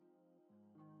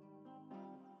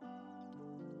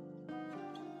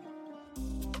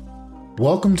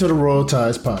Welcome to the Royal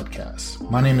Ties Podcast.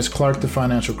 My name is Clark, the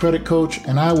Financial Credit Coach,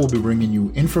 and I will be bringing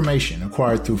you information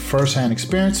acquired through first-hand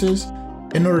experiences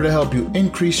in order to help you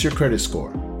increase your credit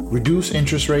score, reduce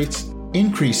interest rates,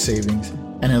 increase savings,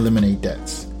 and eliminate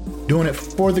debts. Doing it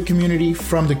for the community,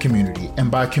 from the community,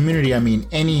 and by community I mean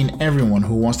any and everyone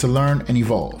who wants to learn and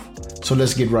evolve. So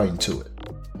let's get right into it.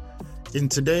 In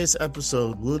today's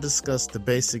episode, we'll discuss the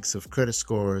basics of credit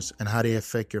scores and how they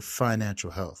affect your financial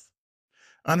health.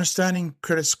 Understanding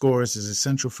credit scores is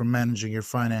essential for managing your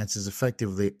finances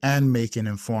effectively and making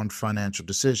informed financial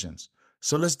decisions.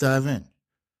 So let's dive in.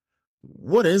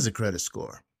 What is a credit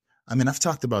score? I've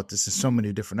talked about this in so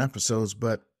many different episodes,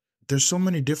 but there's so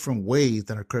many different ways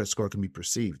that a credit score can be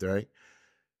perceived, right?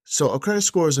 So a credit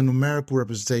score is a numerical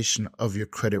representation of your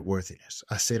credit worthiness.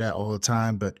 I say that all the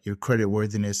time, but your credit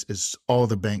worthiness is all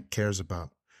the bank cares about.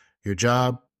 Your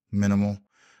job, minimal.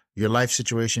 Your life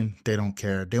situation, they don't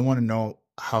care. They want to know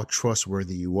how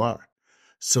trustworthy you are.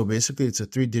 So basically, it's a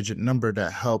 3-digit number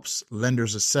that helps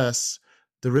lenders assess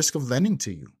the risk of lending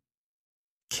to you.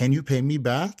 Can you pay me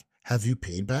back? Have you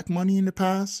paid back money in the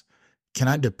past? Can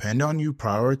I depend on you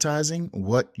prioritizing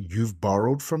what you've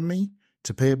borrowed from me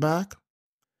to pay it back?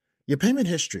 Your payment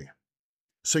history.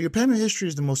 So your payment history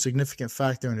is the most significant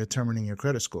factor in determining your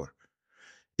credit score.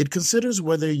 It considers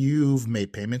whether you've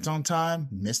made payments on time,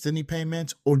 missed any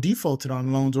payments, or defaulted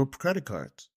on loans or credit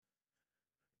cards.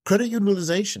 Credit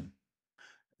utilization.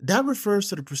 That refers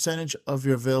to the percentage of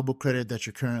your available credit that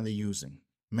you're currently using.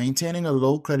 Maintaining a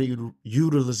low credit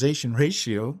utilization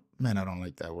ratio. Man, I don't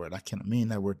like that word.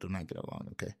 That word do not get along,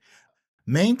 okay?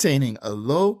 Maintaining a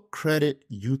low credit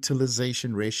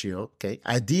utilization ratio,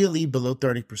 ideally below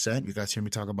 30%, you guys hear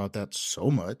me talk about that so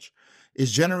much,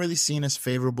 is generally seen as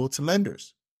favorable to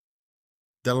lenders.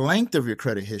 The length of your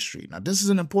credit history. Now, this is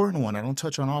an important one I don't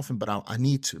touch on often, but I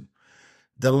need to.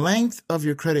 The length of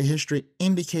your credit history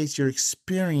indicates your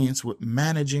experience with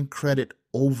managing credit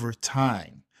over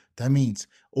time. That means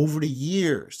over the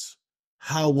years,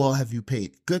 how well have you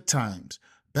paid? Good times,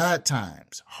 bad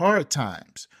times, hard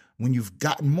times. When you've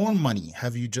gotten more money,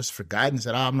 have you just forgotten and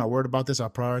said, I'm not worried about this, I'll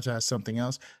prioritize something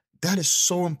else? That is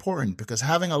so important because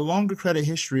having a longer credit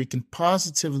history can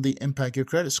positively impact your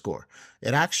credit score.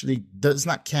 It actually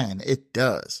it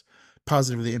does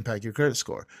positively impact your credit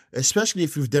score, especially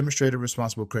if you've demonstrated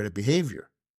responsible credit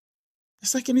behavior.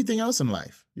 It's like anything else in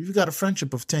life. If you've got a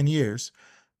friendship of 10 years,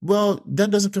 well, that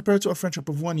doesn't compare to a friendship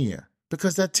of 1 year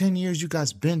because that 10 years, you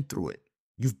guys been through it.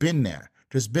 You've been there.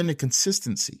 There's been a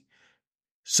consistency.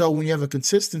 So when you have a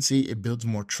consistency, it builds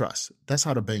more trust. That's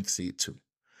how the banks see it too.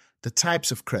 The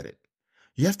types of credit.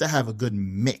 You have to have a good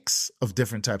mix of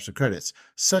different types of credits,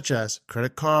 such as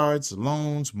credit cards,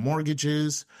 loans,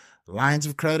 mortgages, lines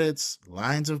of credits.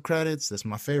 That's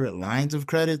my favorite, lines of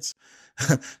credits.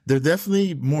 They're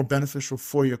definitely more beneficial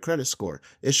for your credit score.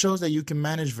 It shows that you can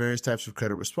manage various types of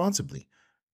credit responsibly.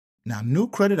 Now, new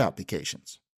credit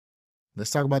applications.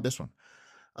 Let's talk about this one.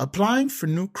 Applying for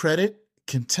new credit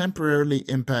can temporarily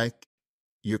impact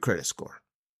your credit score,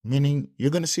 meaning you're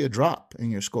going to see a drop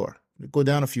in your score. It'll go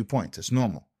down a few points. It's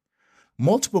normal.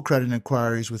 Multiple credit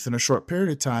inquiries within a short period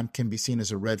of time can be seen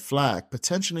as a red flag,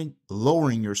 potentially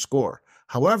lowering your score.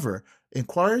 However,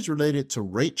 inquiries related to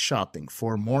rate shopping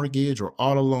for a mortgage or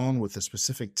auto loan with a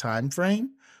specific time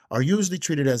frame are usually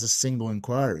treated as a single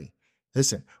inquiry.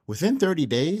 Listen, within 30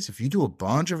 days, if you do a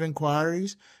bunch of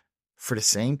inquiries for the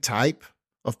same type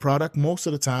of product, most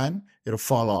of the time, it'll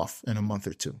fall off in a month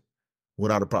or two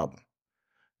without a problem.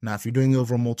 Now, if you're doing it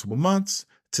over multiple months,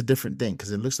 it's a different thing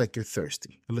because it looks like you're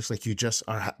thirsty. It looks like you just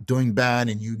are doing bad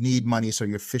and you need money, so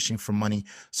you're fishing for money.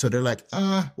 So they're like,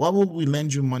 why would we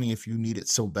lend you money if you need it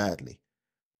so badly?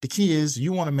 The key is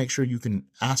you want to make sure you can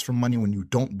ask for money when you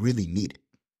don't really need it.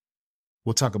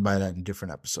 We'll talk about that in a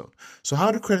different episode. So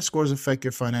how do credit scores affect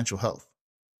your financial health?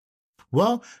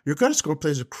 Well, your credit score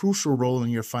plays a crucial role in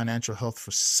your financial health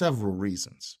for several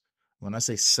reasons. When I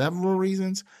say several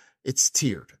reasons, it's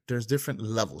tiered. There's different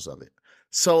levels of it.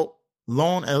 So,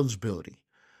 loan eligibility.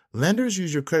 Lenders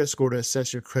use your credit score to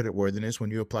assess your credit worthiness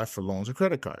when you apply for loans or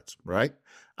credit cards, right?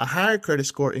 A higher credit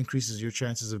score increases your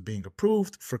chances of being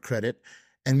approved for credit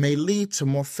and may lead to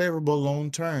more favorable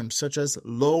loan terms, such as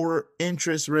lower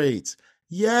interest rates.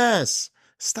 Yes,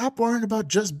 stop worrying about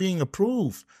just being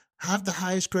approved. Have the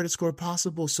highest credit score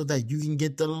possible so that you can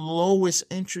get the lowest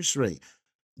interest rate.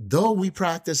 Though we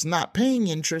practice not paying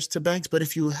interest to banks, but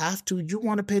if you have to, you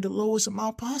want to pay the lowest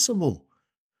amount possible.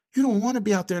 You don't want to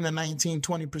be out there in the 19,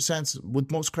 20% with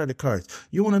most credit cards.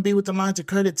 You want to be with the lines of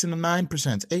credits in the 9%,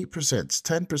 8%,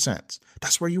 10%.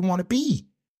 That's where you want to be.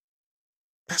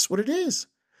 That's what it is.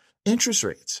 Interest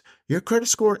rates. Your credit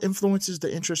score influences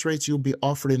the interest rates you'll be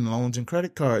offered in loans and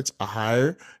credit cards. A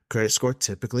higher credit score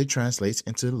typically translates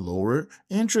into lower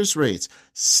interest rates,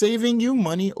 saving you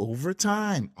money over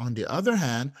time. On the other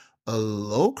hand, a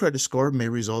low credit score may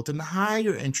result in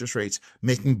higher interest rates,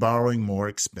 making borrowing more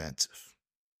expensive.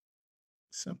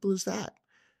 Simple as that.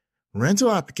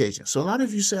 Rental application. So a lot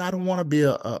of you say, I don't want to be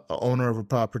a owner of a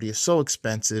property. It's so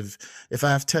expensive. If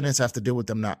I have tenants, I have to deal with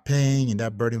them not paying, and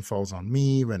that burden falls on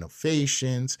me.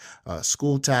 Renovations,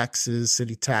 school taxes,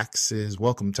 city taxes,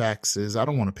 welcome taxes. I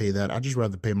don't want to pay that. I'd just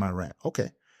rather pay my rent. Okay.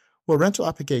 Well, rental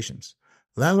applications.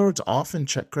 Landlords often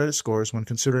check credit scores when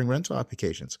considering rental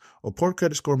applications. A poor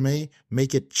credit score may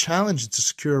make it challenging to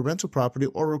secure a rental property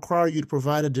or require you to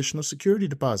provide additional security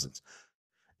deposits.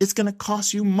 It's going to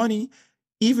cost you money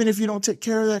even if you don't take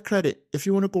care of that credit. If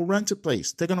you want to go rent a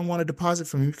place, they're going to want to deposit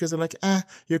from you because they're like,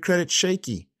 your credit's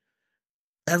shaky.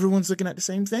 Everyone's looking at the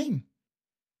same thing.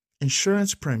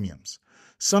 Insurance premiums.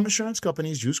 Some insurance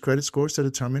companies use credit scores to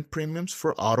determine premiums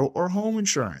for auto or home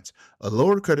insurance. A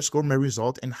lower credit score may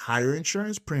result in higher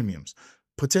insurance premiums,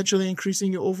 potentially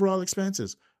increasing your overall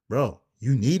expenses. Bro,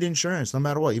 you need insurance no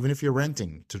matter what. Even if you're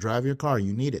renting to drive your car,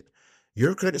 you need it.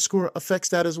 Your credit score affects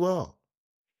that as well.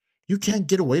 You can't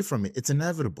get away from it. It's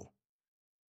inevitable.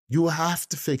 You will have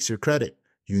to fix your credit.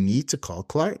 You need to call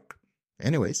Clark.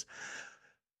 Anyways,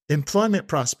 employment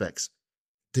prospects.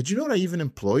 Did you know that even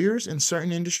employers in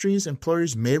certain industries,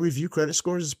 employers may review credit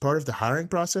scores as part of the hiring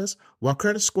process? While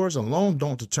credit scores alone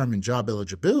don't determine job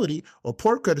eligibility, a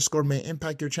poor credit score may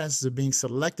impact your chances of being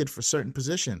selected for certain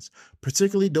positions,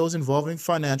 particularly those involving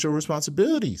financial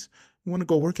responsibilities. You want to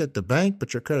go work at the bank,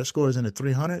 but your credit score is in the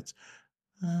 300s?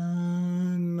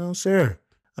 No, sir.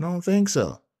 I don't think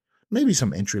so. Maybe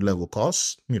some entry-level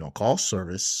costs, call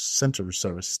service, center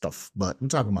service stuff, but I'm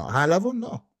talking about high level?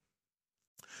 No.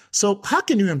 So how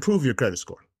can you improve your credit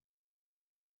score?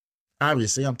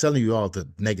 Obviously, I'm telling you all the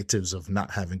negatives of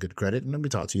not having good credit, and let me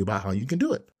talk to you about how you can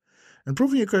do it.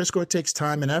 Improving your credit score takes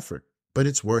time and effort, but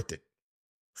it's worth it.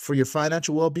 For your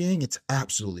financial well-being, it's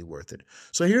absolutely worth it.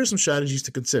 So here are some strategies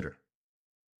to consider.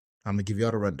 I'm going to give you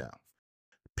all the rundown.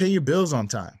 Pay your bills on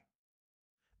time.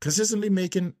 Consistently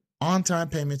making on-time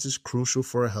payments is crucial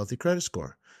for a healthy credit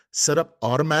score. Set up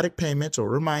automatic payments or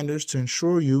reminders to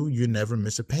ensure you never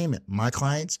miss a payment. My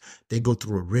clients, they go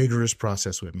through a rigorous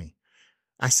process with me.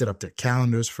 I set up their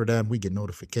calendars for them. We get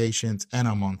notifications, and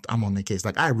I'm on their case.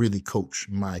 Like, I really coach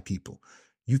my people.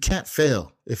 You can't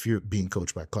fail if you're being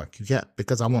coached by Clark. You can't,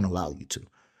 because I won't allow you to.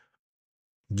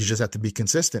 You just have to be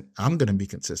consistent. I'm going to be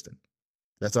consistent.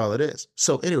 That's all it is.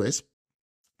 So anyways,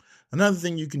 another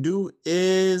thing you can do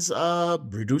is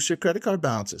reduce your credit card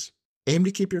balances. Aim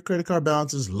to keep your credit card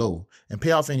balances low and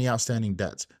pay off any outstanding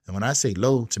debts. And when I say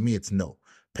low, to me, it's no.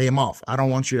 Pay them off. I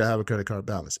don't want you to have a credit card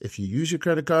balance. If you use your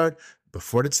credit card,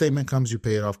 before the statement comes, you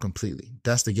pay it off completely.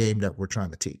 That's the game that we're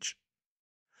trying to teach.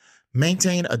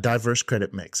 Maintain a diverse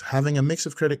credit mix. Having a mix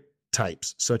of credit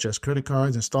types, such as credit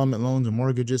cards, installment loans, and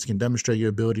mortgages, can demonstrate your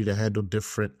ability to handle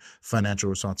different financial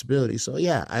responsibilities. So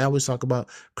yeah, I always talk about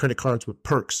credit cards with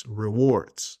perks,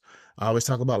 rewards. I always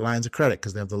talk about lines of credit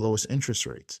because they have the lowest interest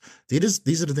rates.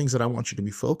 These are the things that I want you to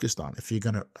be focused on. If you're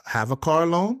going to have a car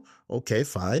loan, okay,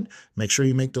 fine. Make sure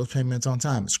you make those payments on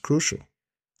time. It's crucial.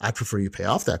 I prefer you pay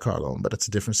off that car loan, but it's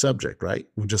a different subject, right?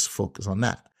 We just focus on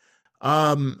that.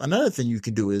 Another thing you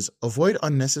can do is avoid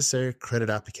unnecessary credit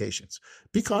applications.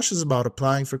 Be cautious about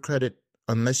applying for credit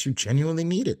unless you genuinely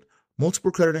need it.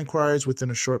 Multiple credit inquiries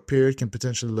within a short period can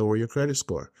potentially lower your credit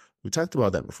score. We talked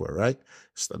about that before, right?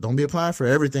 So don't be applying for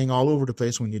everything all over the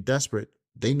place when you're desperate.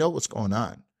 They know what's going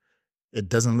on. It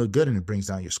doesn't look good and it brings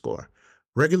down your score.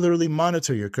 Regularly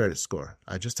monitor your credit score.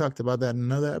 I just talked about that in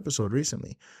another episode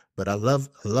recently, but I love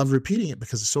repeating it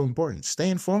because it's so important.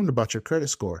 Stay informed about your credit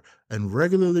score and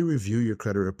regularly review your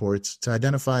credit reports to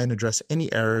identify and address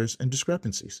any errors and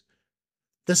discrepancies.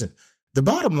 Listen, the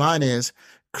bottom line is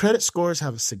credit scores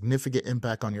have a significant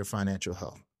impact on your financial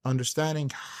health.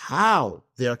 Understanding how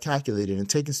they are calculated and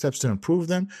taking steps to improve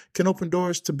them can open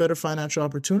doors to better financial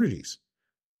opportunities.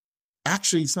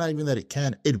 Actually, it's not even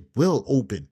that it will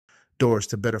open doors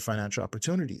to better financial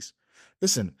opportunities.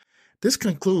 Listen, this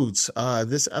concludes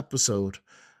this episode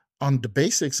on the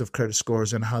basics of credit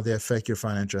scores and how they affect your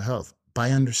financial health. By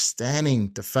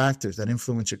understanding the factors that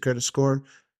influence your credit score,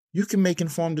 you can make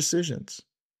informed decisions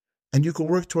and you can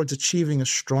work towards achieving a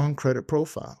strong credit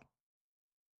profile.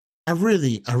 I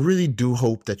really do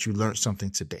hope that you learned something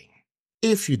today.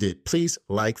 If you did, please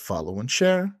like, follow, and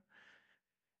share.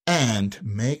 And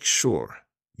make sure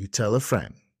you tell a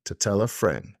friend to tell a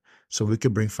friend so we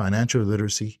can bring financial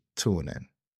literacy to an end.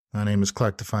 My name is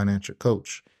Clark, the Financial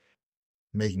Coach,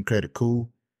 making credit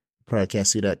cool, Probably can't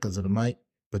see that because of the mic,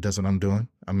 but that's what I'm doing.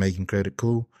 I'm making credit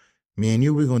cool. Me and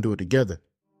you, we're going to do it together.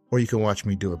 Or you can watch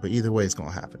me do it, but either way, it's going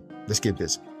to happen. Let's get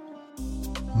busy.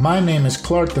 My name is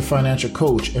Clark, the financial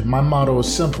coach, and my motto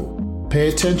is simple. Pay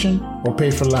attention or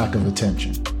pay for lack of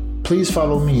attention. Please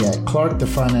follow me at Clark, the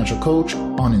financial coach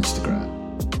on Instagram.